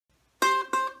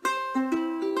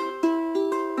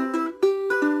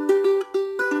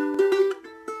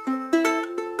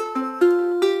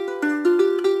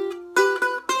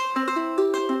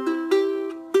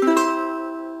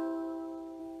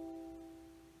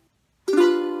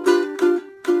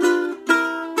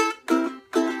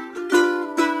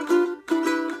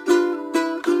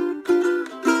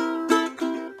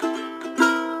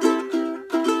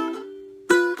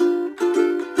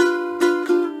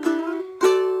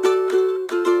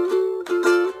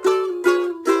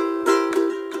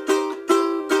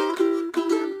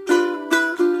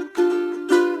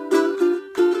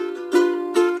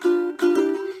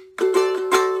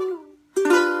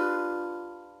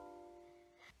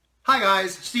Hi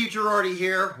guys, Steve Girardi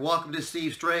here. Welcome to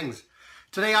Steve Strings.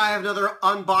 Today I have another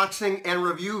unboxing and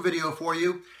review video for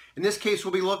you. In this case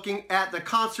we'll be looking at the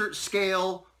concert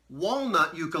scale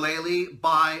walnut ukulele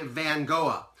by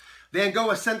Vangoa.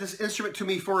 Vangoa sent this instrument to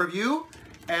me for review,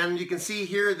 and you can see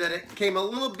here that it came a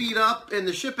little beat up in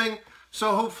the shipping,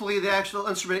 so hopefully the actual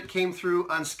instrument came through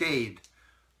unscathed.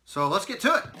 So let's get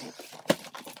to it.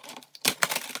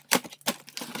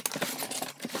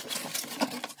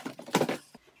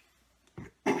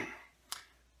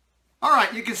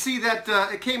 Alright, you can see that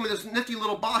it came in this nifty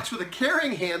little box with a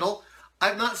carrying handle.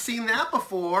 I've not seen that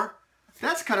before.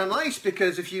 That's kind of nice,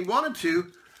 because if you wanted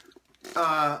to,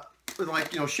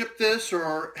 ship this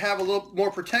or have a little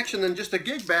more protection than just a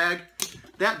gig bag,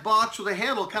 that box with a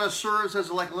handle kind of serves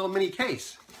as like a little mini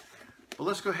case. But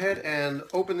let's go ahead and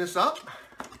open this up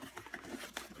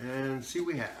and see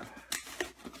what we have.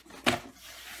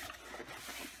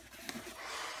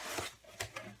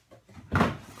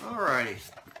 Alrighty.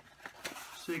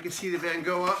 So you can see the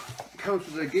Vangoa comes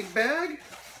with a gig bag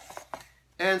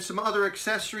and some other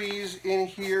accessories in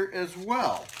here as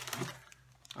well.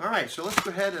 Alright, so let's go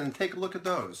ahead and take a look at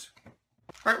those.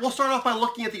 Alright, we'll start off by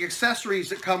looking at the accessories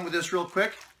that come with this real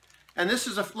quick. And this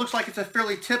is looks like it's a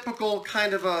fairly typical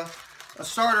kind of a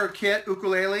starter kit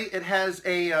ukulele. It has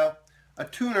a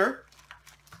tuner.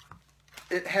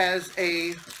 It has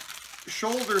a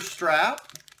shoulder strap.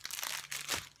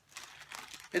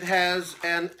 It has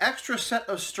an extra set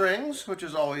of strings, which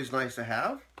is always nice to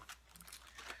have.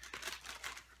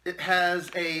 It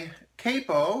has a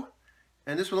capo,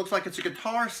 and this one looks like it's a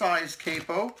guitar-sized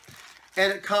capo,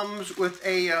 and it comes with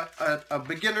a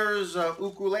beginner's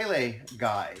ukulele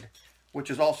guide,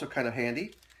 which is also kind of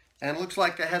handy, and it looks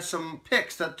like it has some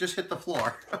picks that just hit the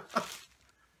floor.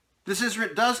 This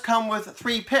instrument does come with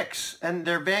 3 picks, and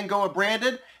they're Vangoa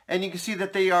branded, and you can see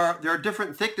that there are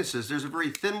different thicknesses. There's a very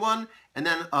thin one, and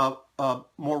then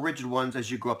more rigid ones as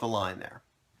you go up the line there.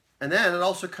 And then it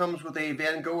also comes with a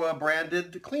Vangoa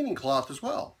branded cleaning cloth as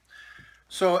well.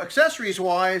 So accessories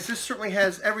wise, this certainly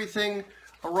has everything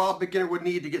a raw beginner would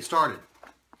need to get started.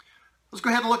 Let's go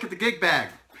ahead and look at the gig bag.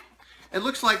 It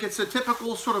looks like it's a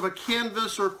typical sort of a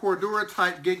canvas or cordura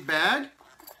type gig bag.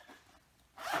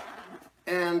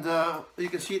 And you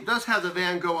can see it does have the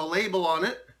Vangoa label on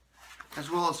it, as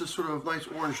well as this sort of nice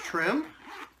orange trim.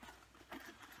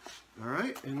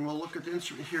 Alright, and we'll look at the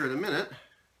instrument here in a minute.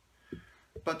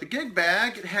 But the gig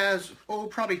bag, it has,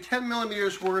 probably 10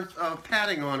 millimeters worth of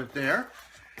padding on it there.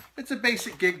 It's a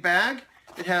basic gig bag.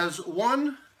 It has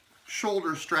one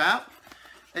shoulder strap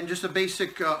and just a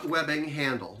basic webbing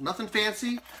handle. Nothing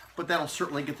fancy, but that'll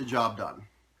certainly get the job done.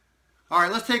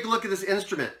 Alright, let's take a look at this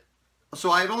instrument. So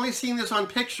I've only seen this on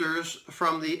pictures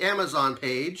from the Amazon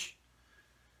page.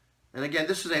 And again,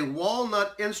 this is a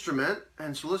walnut instrument,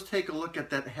 and so let's take a look at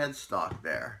that headstock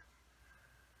there.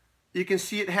 You can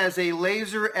see it has a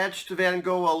laser etched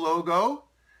Vangoa logo.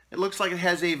 It looks like it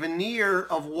has a veneer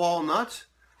of walnut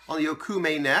on the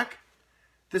okume neck.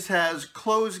 This has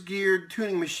closed geared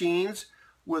tuning machines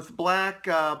with black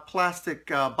plastic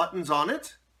buttons on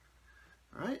it.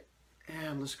 All right,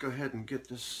 and let's go ahead and get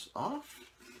this off.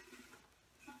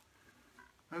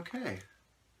 Okay,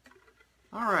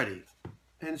 alrighty.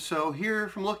 And so here,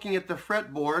 from looking at the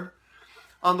fretboard,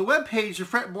 on the web page, the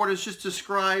fretboard is just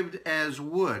described as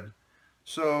wood.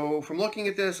 So from looking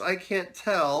at this, I can't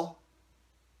tell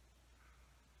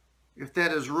if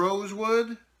that is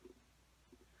rosewood,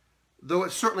 though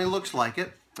it certainly looks like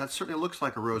it. That certainly looks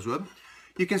like a rosewood.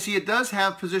 You can see it does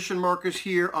have position markers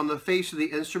here on the face of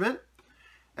the instrument,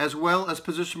 as well as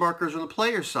position markers on the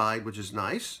player side, which is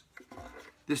nice.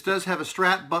 This does have a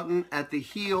strap button at the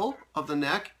heel of the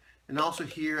neck, and also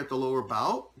here at the lower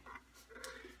bout.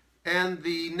 And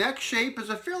the neck shape is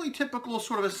a fairly typical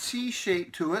sort of a C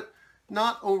shape to it,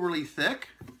 not overly thick.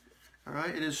 All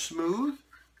right, it is smooth.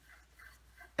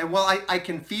 And while I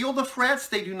can feel the frets,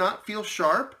 they do not feel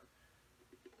sharp.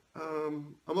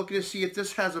 I'm looking to see if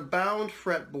this has a bound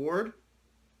fretboard.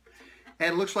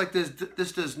 And it looks like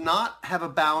this does not have a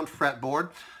bound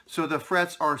fretboard, so the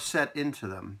frets are set into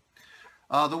them.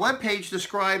 The webpage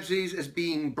describes these as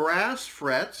being brass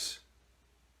frets,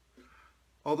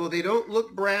 although they don't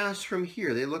look brass from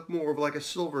here. They look more of like a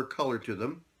silver color to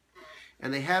them,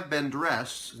 and they have been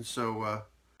dressed. And so, all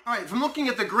right, from looking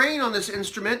at the grain on this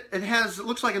instrument, it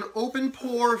looks like an open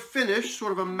pore finish,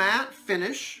 sort of a matte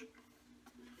finish,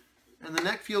 and the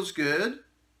neck feels good.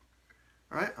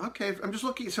 All right, okay, I'm just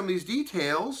looking at some of these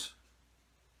details.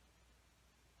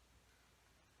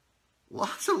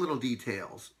 Lots of little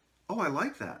details. Oh, I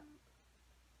like that.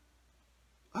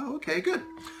 Oh, okay, good.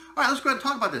 All right, let's go ahead and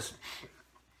talk about this.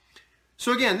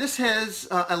 So again, this has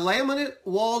a laminate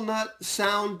walnut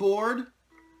soundboard,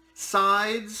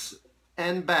 sides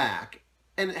and back.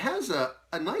 And it has a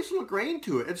nice little grain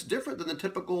to it. It's different than the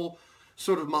typical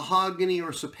sort of mahogany or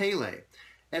sapele.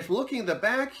 And from looking at the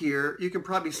back here, you can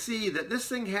probably see that this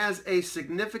thing has a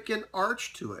significant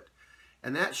arch to it.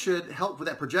 And that should help with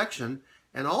that projection.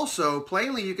 And also,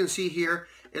 plainly you can see here,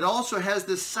 it also has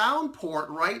this sound port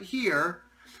right here,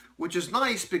 which is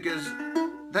nice because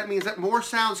that means that more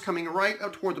sound's coming right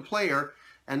up toward the player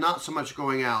and not so much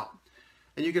going out.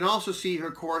 And you can also see here,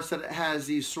 of course, that it has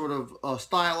these sort of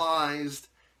stylized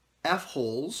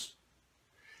F-holes.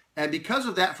 And because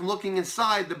of that, from looking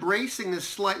inside, the bracing is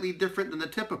slightly different than the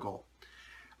typical.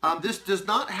 This does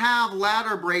not have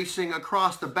ladder bracing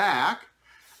across the back.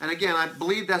 And again, I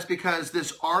believe that's because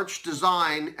this arch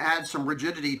design adds some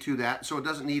rigidity to that, so it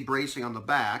doesn't need bracing on the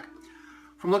back.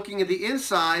 From looking at the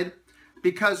inside,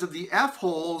 because of the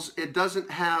F-holes, it doesn't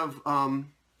have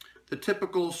the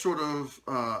typical sort of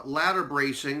ladder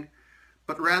bracing,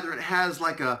 but rather it has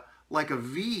like a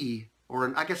V,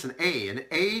 or I guess an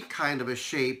A kind of a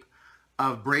shape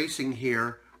of bracing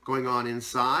here going on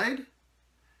inside.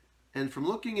 And from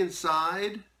looking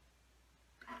inside,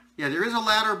 yeah, there is a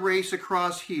ladder brace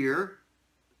across here.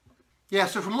 Yeah,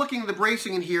 so from looking at the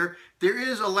bracing in here, there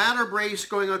is a ladder brace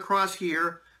going across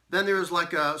here. Then there's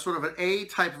like a sort of an A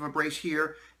type of a brace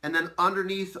here, and then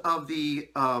underneath of the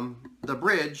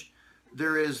bridge,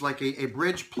 there is like a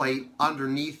bridge plate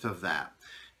underneath of that.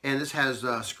 And this has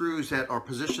screws that are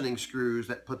positioning screws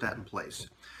that put that in place.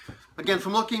 Again,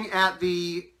 from looking at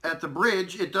the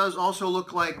bridge, it does also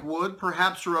look like wood,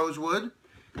 perhaps rosewood,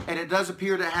 and it does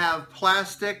appear to have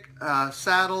plastic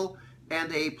saddle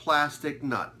and a plastic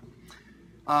nut.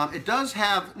 It does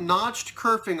have notched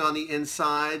kerfing on the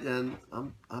inside, and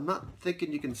I'm not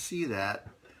thinking you can see that.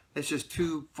 It's just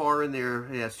too far in there.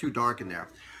 Yeah, it's too dark in there.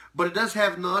 But it does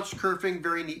have notched kerfing,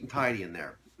 very neat and tidy in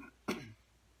there.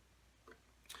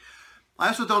 I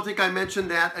also don't think I mentioned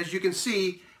that, as you can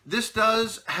see, this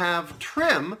does have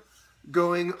trim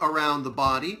going around the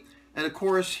body. And of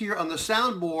course, here on the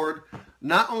soundboard,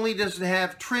 not only does it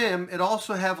have trim, it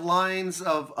also have lines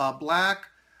of black,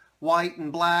 white,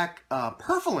 and black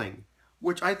purfling,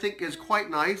 which I think is quite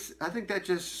nice. I think that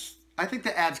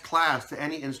adds class to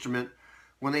any instrument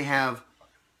when they have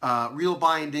real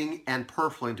binding and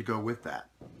purfling to go with that.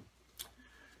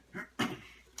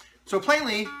 So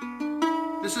plainly,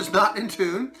 this is not in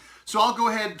tune. So I'll go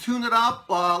ahead and tune it up,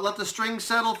 let the strings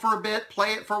settle for a bit,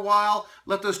 play it for a while,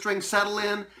 let those strings settle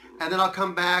in, and then I'll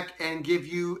come back and give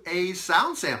you a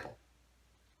sound sample.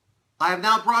 I have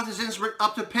now brought this instrument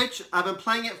up to pitch. I've been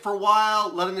playing it for a while,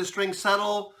 letting the strings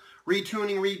settle,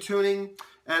 retuning,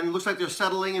 and it looks like they're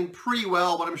settling in pretty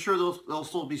well, but I'm sure they'll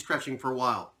still be stretching for a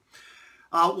while.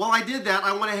 While I did that,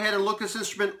 I went ahead and looked this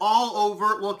instrument all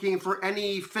over, looking for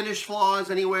any finish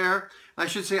flaws anywhere. I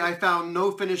should say I found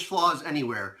no finish flaws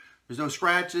anywhere. There's no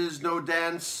scratches, no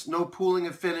dents, no pooling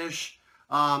of finish.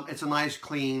 It's a nice,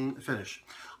 clean finish.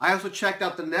 I also checked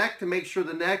out the neck to make sure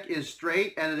the neck is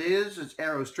straight, and it is. It's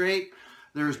arrow straight.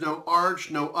 There's no arch,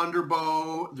 no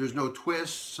underbow, there's no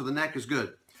twist, so the neck is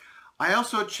good. I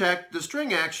also checked the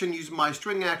string action using my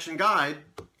string action guide,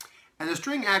 and the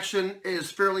string action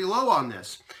is fairly low on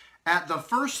this. At the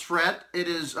first fret, it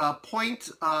is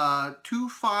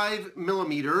 0.25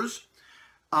 millimeters,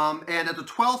 and at the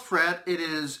 12th fret, it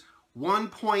is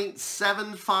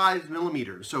 1.75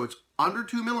 millimeters, so it's under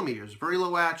 2 millimeters, very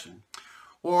low action.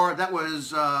 Or that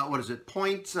was, what is it,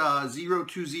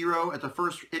 0.020 at the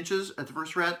first inches at the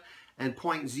first fret, and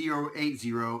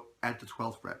 0.080 at the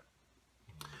 12th fret.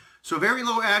 So very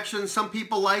low action. Some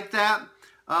people like that,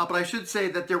 but I should say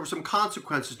that there were some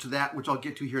consequences to that, which I'll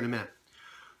get to here in a minute.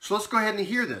 So let's go ahead and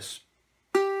hear this.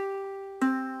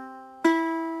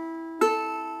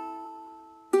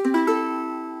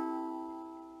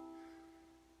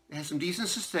 It has some decent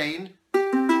sustain.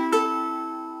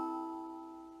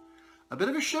 A bit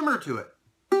of a shimmer to it.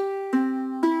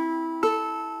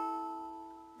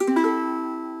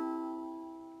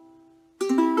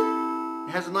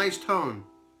 It has a nice tone.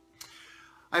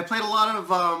 I played a lot of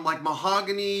like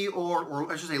mahogany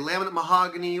or I should say laminate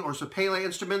mahogany or sapele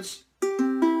instruments.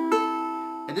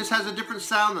 And this has a different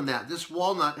sound than that. This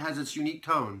walnut has its unique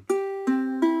tone.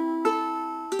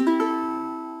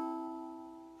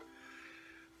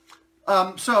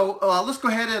 Let's go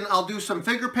ahead and I'll do some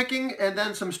finger picking and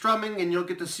then some strumming, and you'll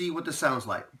get to see what this sounds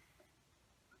like.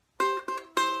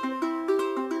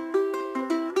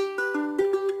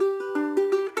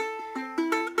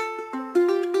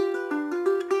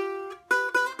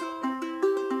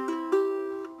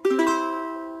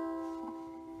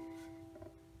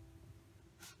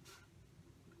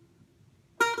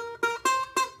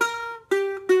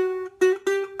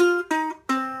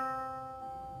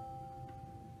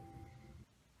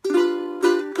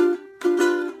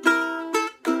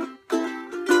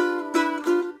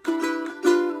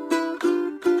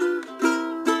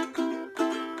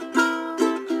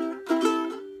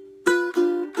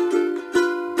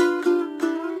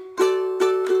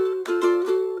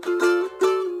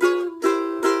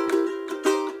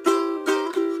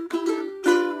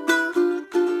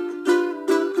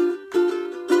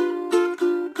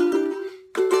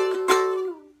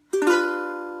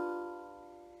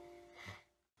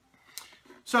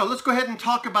 So let's go ahead and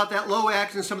talk about that low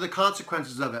X and some of the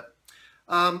consequences of it.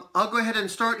 I'll go ahead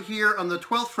and start here on the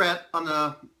 12th fret on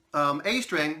the A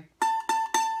string.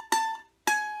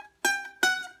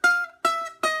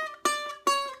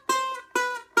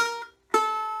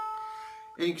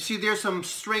 And you can see there's some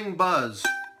string buzz.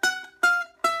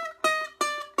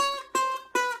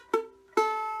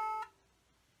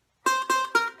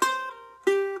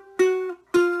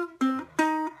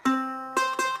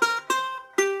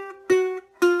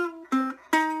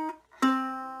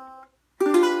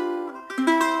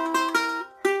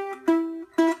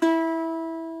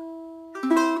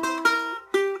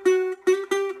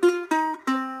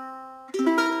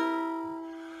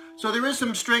 So there is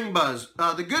some string buzz.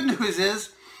 The good news is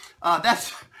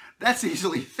that's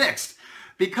easily fixed.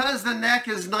 Because the neck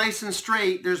is nice and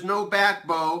straight, there's no back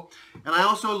bow. And I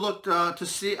also looked to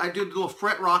see, I did a little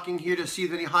fret rocking here to see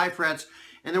if any high frets,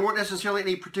 and there weren't necessarily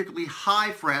any particularly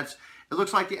high frets. It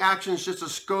looks like the action is just a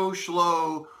skosh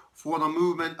low for the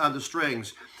movement of the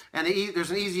strings. And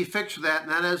there's an easy fix for that,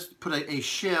 and that is to put a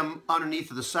shim underneath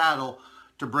of the saddle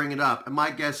to bring it up. And my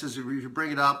guess is if you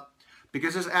bring it up,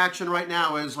 because this action right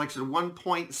now is, like I said,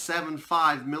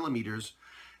 1.75 millimeters,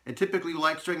 and typically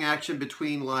like string action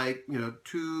between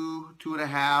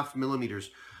 2.5 millimeters.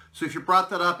 So if you brought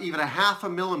that up even a half a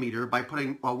millimeter by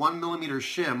putting a 1 millimeter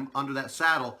shim under that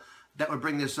saddle, that would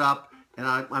bring this up, and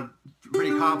I'm pretty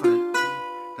confident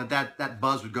that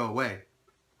buzz would go away.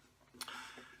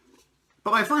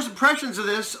 But my first impressions of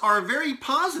this are very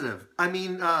positive. I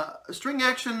mean, string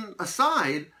action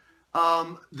aside,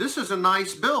 this is a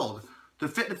nice build. The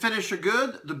fit and finish are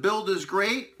good. The build is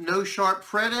great. No sharp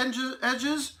fret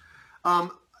edges.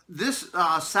 This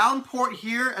sound port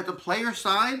here at the player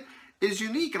side is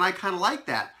unique, and I kind of like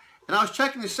that. And I was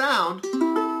checking the sound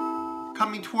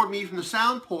coming toward me from the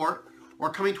sound port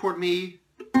or coming toward me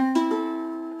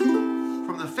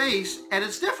from the face, and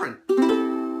it's different.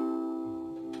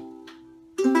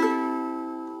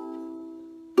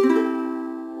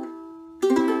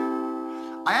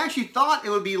 I actually thought it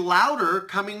would be louder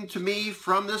coming to me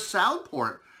from this sound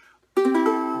port. But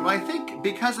I think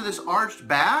because of this arched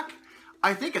back,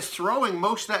 I think it's throwing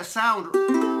most of that sound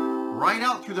right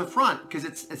out through the front, because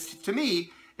it's to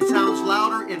me, it sounds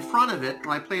louder in front of it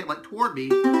when I play it like toward me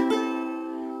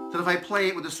than if I play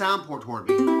it with the sound port toward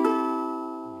me.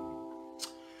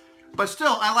 But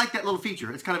still, I like that little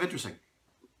feature. It's kind of interesting.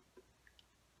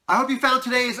 I hope you found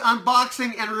today's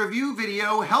unboxing and review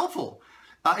video helpful.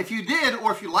 If you did,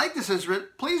 or if you like this instrument,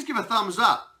 please give a thumbs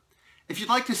up. If you'd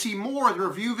like to see more of the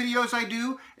review videos I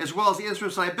do, as well as the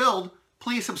instruments I build,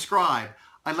 please subscribe.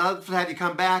 I'd love to have you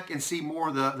come back and see more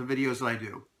of the videos that I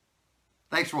do.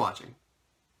 Thanks for watching.